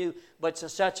taken you, but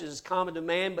such as is common to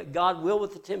man, but God will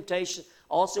with the temptation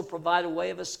also provide a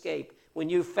way of escape. When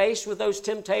you're faced with those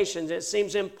temptations, it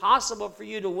seems impossible for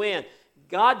you to win.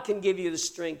 God can give you the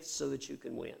strength so that you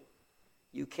can win.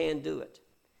 You can do it.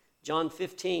 John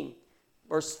 15,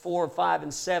 verse 4, 5,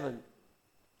 and 7.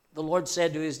 The Lord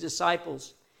said to His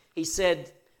disciples, He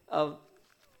said,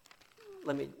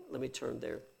 let me turn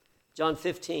there. John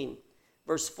 15,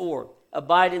 verse 4.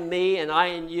 Abide in me, and I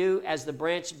in you, as the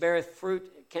branch beareth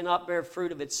fruit, cannot bear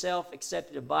fruit of itself,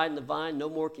 except it abide in the vine. No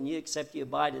more can ye, except ye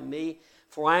abide in me.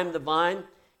 For I am the vine,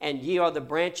 and ye are the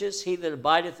branches. He that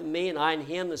abideth in me, and I in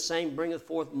him, the same bringeth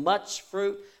forth much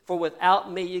fruit. For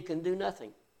without me you can do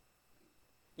nothing.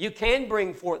 You can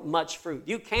bring forth much fruit.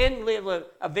 You can live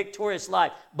a victorious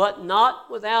life, but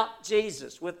not without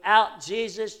Jesus. Without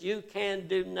Jesus, you can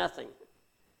do nothing.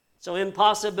 So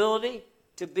impossibility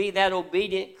to be that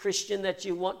obedient Christian that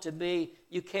you want to be,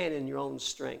 you can in your own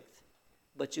strength.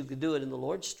 But you can do it in the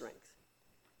Lord's strength.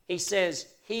 He says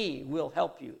He will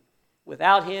help you.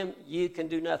 Without Him, you can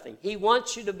do nothing. He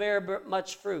wants you to bear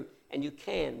much fruit, and you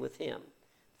can with Him.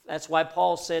 That's why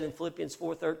Paul said in Philippians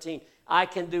 4:13, I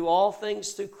can do all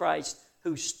things through Christ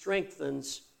who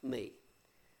strengthens me.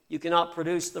 You cannot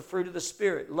produce the fruit of the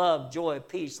Spirit, love, joy,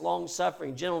 peace,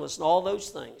 long-suffering, gentleness, and all those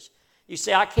things. You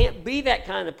say, I can't be that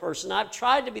kind of person. I've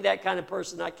tried to be that kind of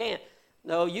person. I can't.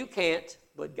 No, you can't,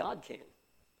 but God can.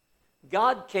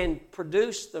 God can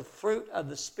produce the fruit of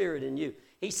the Spirit in you.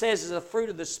 He says it's the fruit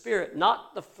of the Spirit,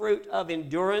 not the fruit of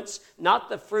endurance, not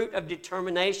the fruit of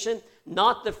determination,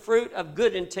 not the fruit of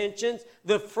good intentions,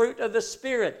 the fruit of the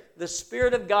Spirit. The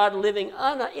Spirit of God living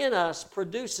in us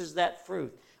produces that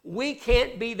fruit. We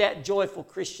can't be that joyful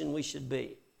Christian we should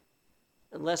be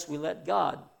unless we let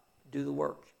God do the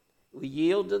work. We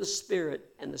yield to the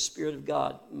Spirit, and the Spirit of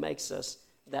God makes us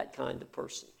that kind of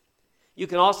person.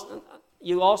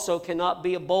 You also cannot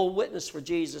be a bold witness for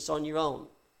Jesus on your own.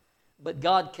 But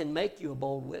God can make you a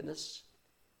bold witness.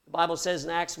 The Bible says in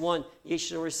Acts 1, ye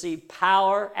shall receive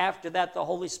power. After that, the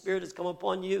Holy Spirit has come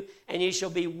upon you, and ye shall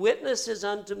be witnesses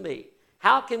unto me.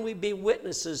 How can we be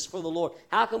witnesses for the Lord?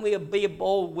 How can we be a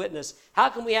bold witness? How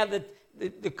can we have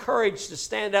the courage to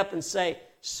stand up and say,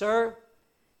 sir,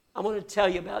 I want to tell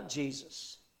you about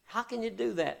Jesus. How can you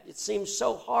do that? It seems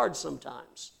so hard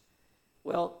sometimes.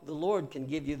 Well, the Lord can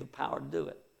give you the power to do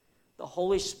it. The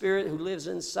Holy Spirit who lives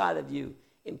inside of you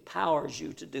empowers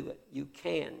you to do it. You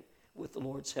can with the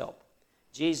Lord's help.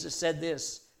 Jesus said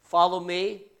this, follow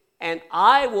me and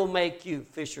I will make you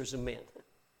fishers of men.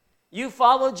 You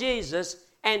follow Jesus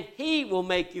and He will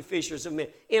make you fishers of men.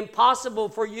 Impossible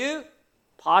for you,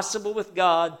 possible with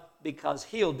God because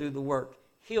He'll do the work.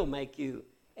 He'll make you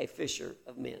a fisher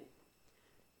of men.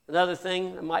 Another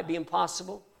thing that might be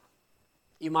impossible,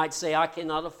 you might say, I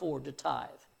cannot afford to tithe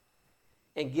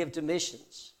and give to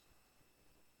missions.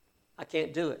 I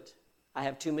can't do it. I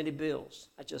have too many bills.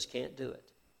 I just can't do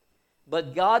it.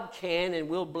 But God can and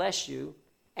will bless you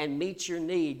and meet your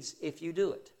needs if you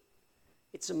do it.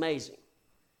 It's amazing.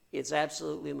 It's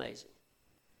absolutely amazing.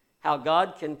 How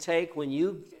God can take, when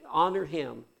you honor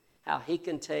Him, how He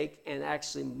can take and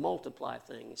actually multiply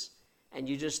things. And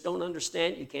you just don't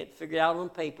understand. You can't figure it out on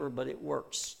paper, but it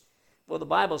works. Well, the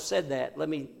Bible said that. Let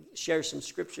me share some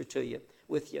scripture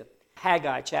with you.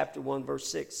 Haggai chapter 1,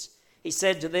 verse 6. He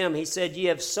said to them, He said, ye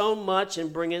have sown much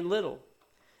and bring in little.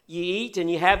 Ye eat and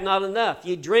ye have not enough.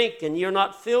 Ye drink and ye are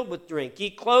not filled with drink. Ye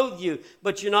clothe you,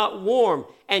 but you're not warm.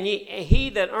 And he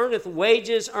that earneth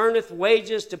wages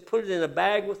to put it in a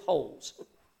bag with holes.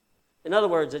 In other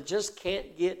words, it just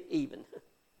can't get even.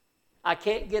 I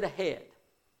can't get ahead.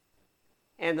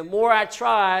 And the more I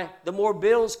try, the more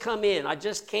bills come in. I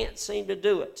just can't seem to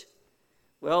do it.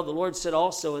 Well, the Lord said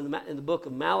also in the book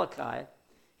of Malachi,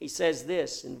 he says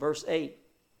this in verse 8,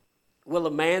 will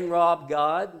a man rob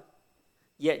God?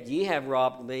 Yet ye have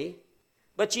robbed me.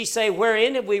 But ye say,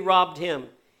 wherein have we robbed him?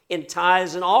 In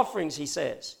tithes and offerings, he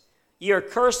says. Ye are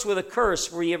cursed with a curse,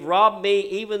 for ye have robbed me,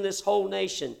 even this whole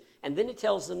nation. And then he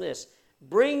tells them this,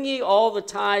 bring ye all the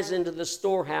tithes into the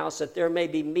storehouse, that there may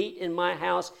be meat in my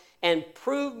house, and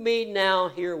prove me now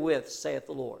herewith, saith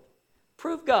the Lord.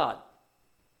 Prove God.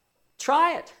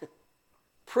 Try it.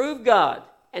 Prove God.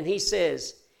 And he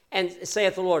says, and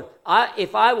saith the Lord,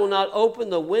 if I will not open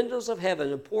the windows of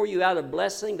heaven and pour you out a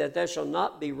blessing, that there shall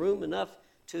not be room enough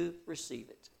to receive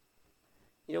it.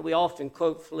 You know, we often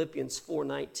quote Philippians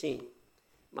 4:19.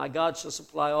 My God shall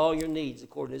supply all your needs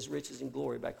according to his riches and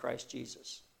glory by Christ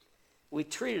Jesus. We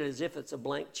treat it as if it's a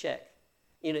blank check.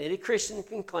 You know, any Christian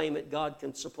can claim it, God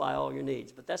can supply all your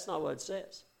needs, but that's not what it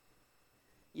says.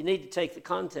 You need to take the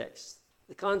context.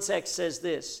 The context says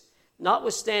this,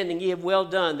 notwithstanding ye have well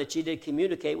done that ye did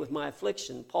communicate with my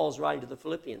affliction, Paul's writing to the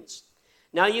Philippians.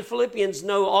 Now ye Philippians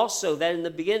know also that in the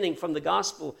beginning from the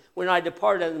gospel, when I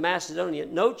departed out of Macedonia,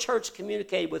 no church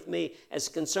communicated with me as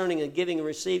concerning a giving and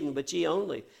receiving, but ye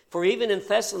only. For even in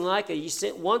Thessalonica ye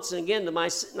sent once and again to my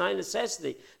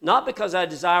necessity, not because I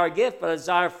desire a gift, but I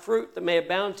desire fruit that may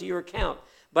abound to your account.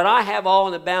 But I have all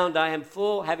and abound, I am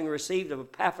full, having received of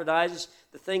Epaphroditus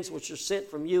the things which are sent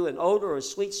from you, an odor, a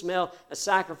sweet smell, a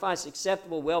sacrifice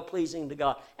acceptable, well-pleasing to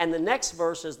God. And the next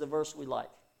verse is the verse we like.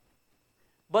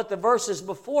 But the verses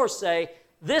before say,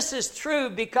 this is true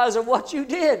because of what you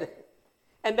did.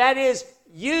 And that is,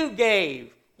 you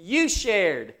gave, you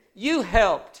shared, you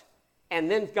helped. And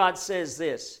then God says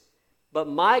this, but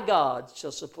my God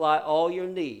shall supply all your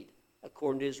need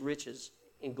according to his riches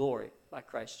in glory by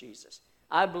Christ Jesus.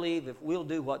 I believe if we'll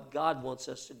do what God wants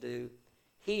us to do,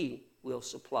 he will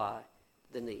supply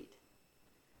the need.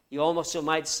 You almost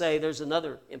might say there's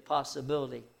another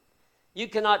impossibility. You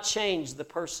cannot change the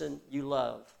person you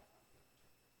love.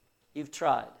 You've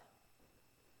tried.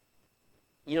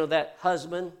 You know that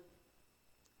husband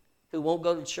who won't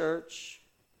go to church,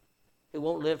 who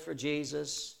won't live for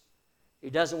Jesus, who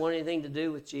doesn't want anything to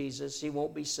do with Jesus, he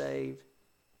won't be saved.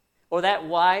 Or that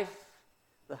wife,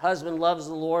 the husband loves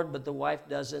the Lord, but the wife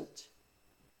doesn't.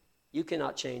 You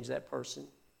cannot change that person.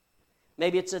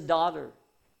 Maybe it's a daughter.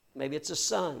 Maybe it's a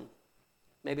son.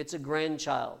 Maybe it's a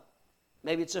grandchild.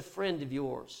 Maybe it's a friend of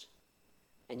yours.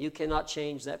 And you cannot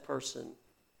change that person.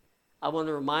 I want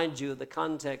to remind you of the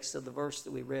context of the verse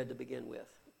that we read to begin with.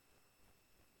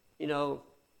 You know,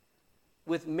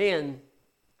 with men,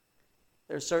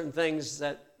 there are certain things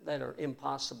that are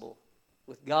impossible.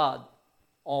 With God,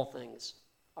 all things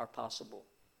are possible.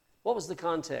 What was the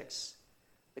context?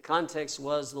 The context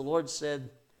was the Lord said,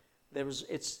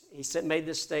 made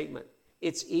this statement,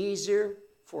 it's easier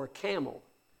for a camel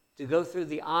to go through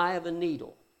the eye of a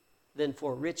needle than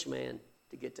for a rich man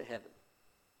to get to heaven.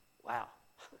 Wow.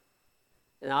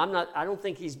 And I don't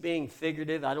think he's being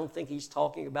figurative. I don't think he's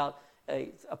talking about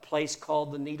a place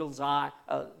called the needle's eye,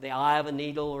 the eye of a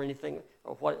needle or anything,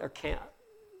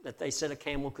 that they said a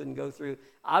camel couldn't go through.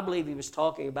 I believe he was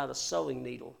talking about a sewing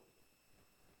needle.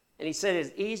 And he said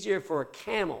it's easier for a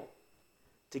camel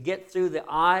to get through the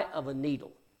eye of a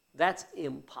needle. That's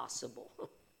impossible.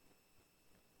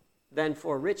 Than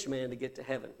for a rich man to get to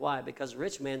heaven. Why? Because a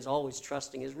rich man's always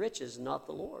trusting his riches, not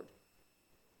the Lord.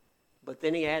 But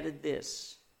then he added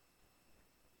this.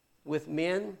 With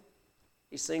men,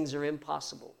 these things are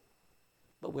impossible.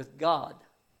 But with God,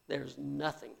 there's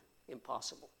nothing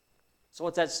impossible. So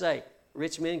what's that say?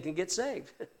 Rich men can get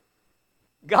saved.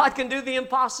 God can do the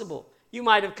impossible. You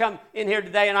might have come in here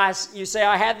today and you say,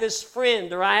 I have this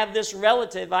friend or I have this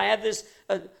relative, I have this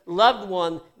loved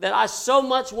one that I so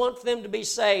much want for them to be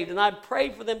saved, and I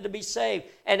prayed for them to be saved,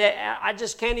 and I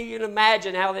just can't even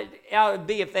imagine how it would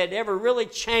be if they'd ever really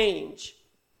change.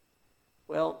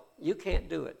 Well, you can't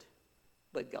do it,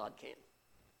 but God can.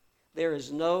 There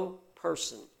is no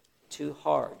person too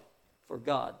hard for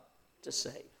God to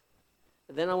save.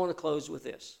 And then I want to close with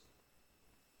this.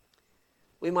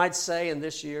 We might say in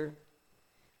this year,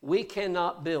 we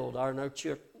cannot build our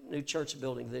new church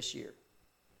building this year.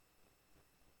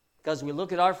 Because we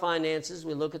look at our finances,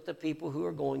 we look at the people who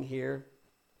are going here,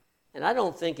 and I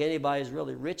don't think anybody's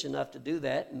really rich enough to do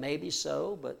that. Maybe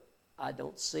so, but I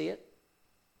don't see it.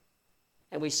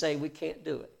 And we say we can't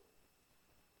do it.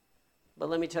 But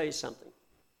let me tell you something.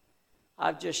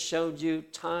 I've just showed you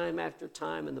time after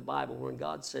time in the Bible when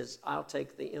God says, I'll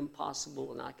take the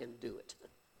impossible and I can do it.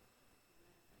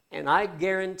 And I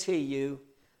guarantee you,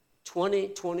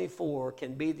 2024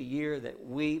 can be the year that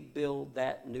we build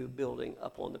that new building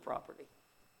up on the property.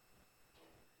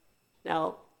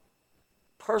 Now,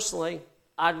 personally,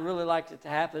 I'd really like it to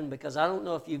happen because I don't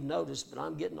know if you've noticed, but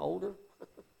I'm getting older.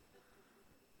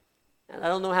 And I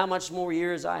don't know how much more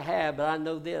years I have, but I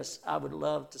know this. I would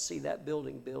love to see that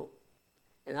building built.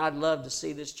 And I'd love to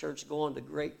see this church go on to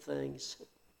great things.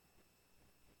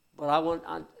 But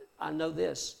I know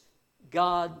this.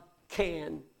 God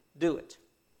can do it.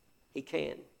 He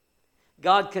can.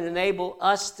 God can enable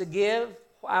us to give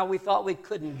while we thought we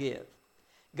couldn't give.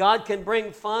 God can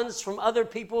bring funds from other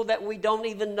people that we don't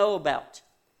even know about.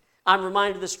 I'm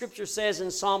reminded the scripture says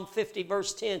in Psalm 50,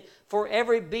 verse 10, for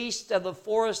every beast of the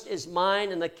forest is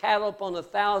mine, and the cattle upon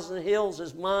 1,000 hills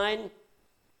is mine.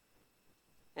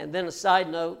 And then a side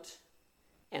note,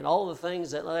 and all the things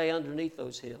that lay underneath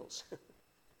those hills.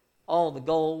 All the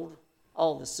gold,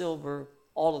 all the silver,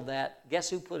 all of that. Guess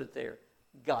who put it there?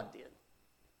 God did.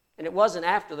 And it wasn't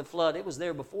after the flood, it was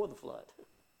there before the flood.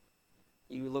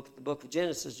 You look at the book of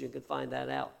Genesis, you can find that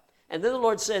out. And then the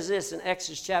Lord says this in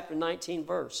Exodus chapter 19,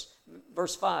 verse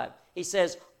 5. He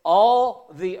says, all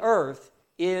the earth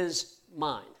is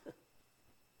mine.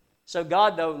 So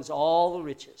God owns all the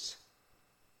riches.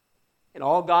 And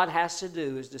all God has to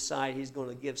do is decide He's going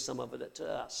to give some of it to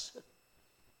us.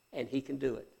 And He can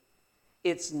do it.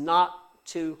 It's not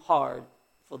too hard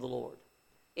for the Lord.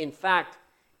 In fact,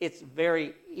 it's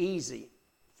very easy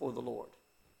for the Lord.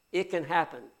 It can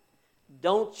happen.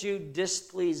 Don't you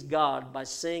displease God by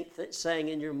saying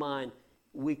in your mind,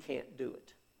 we can't do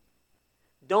it.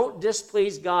 Don't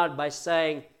displease God by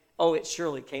saying, oh, it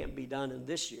surely can't be done in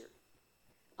this year.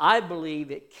 I believe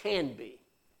it can be.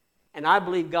 And I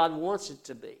believe God wants it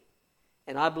to be.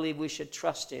 And I believe we should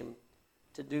trust Him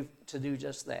to do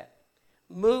just that.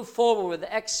 Move forward with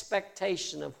the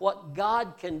expectation of what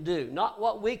God can do. Not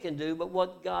what we can do, but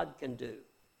what God can do.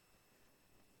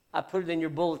 I put it in your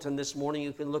bulletin this morning.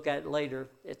 You can look at it later.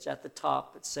 It's at the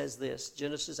top. It says this,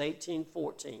 Genesis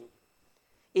 18:14.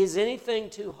 Is anything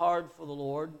too hard for the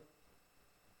Lord?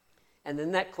 And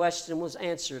then that question was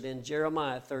answered in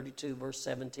Jeremiah 32, verse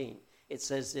 17. It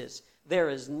says this, there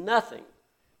is nothing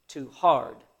too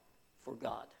hard for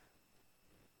God.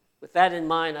 With that in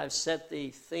mind, I've set the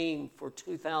theme for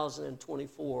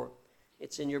 2024.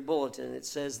 It's in your bulletin. It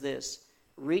says this,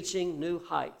 reaching new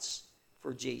heights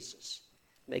for Jesus.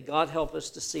 May God help us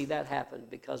to see that happen,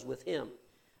 because with Him,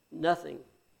 nothing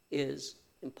is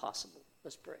impossible.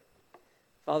 Let's pray.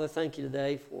 Father, thank you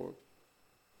today for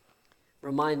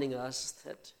reminding us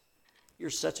that you're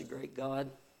such a great God.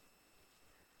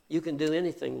 You can do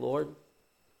anything, Lord.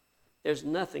 There's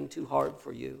nothing too hard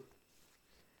for you.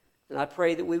 And I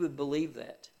pray that we would believe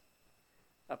that.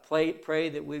 I pray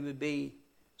that we would be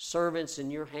servants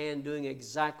in your hand doing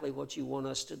exactly what you want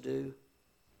us to do,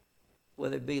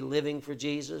 whether it be living for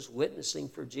Jesus, witnessing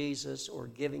for Jesus, or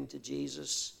giving to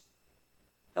Jesus.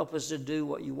 Help us to do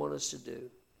what you want us to do.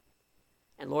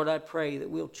 And Lord, I pray that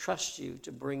we'll trust you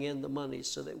to bring in the money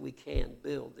so that we can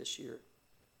build this year.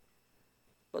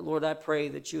 But Lord, I pray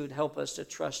that you would help us to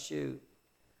trust you,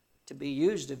 to be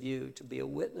used of you, to be a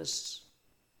witness,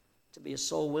 to be a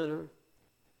soul winner,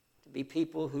 to be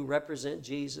people who represent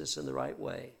Jesus in the right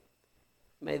way.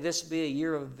 May this be a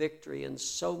year of victory in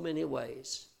so many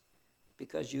ways,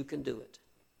 because you can do it.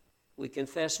 We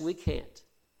confess we can't,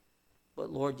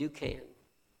 but Lord, you can.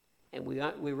 And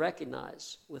we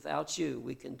recognize without you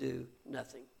we can do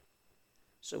nothing.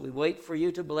 So we wait for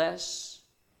you to bless,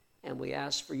 and we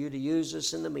ask for you to use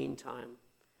us in the meantime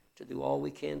to do all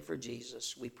we can for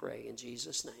Jesus. We pray in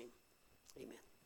Jesus' name. Amen.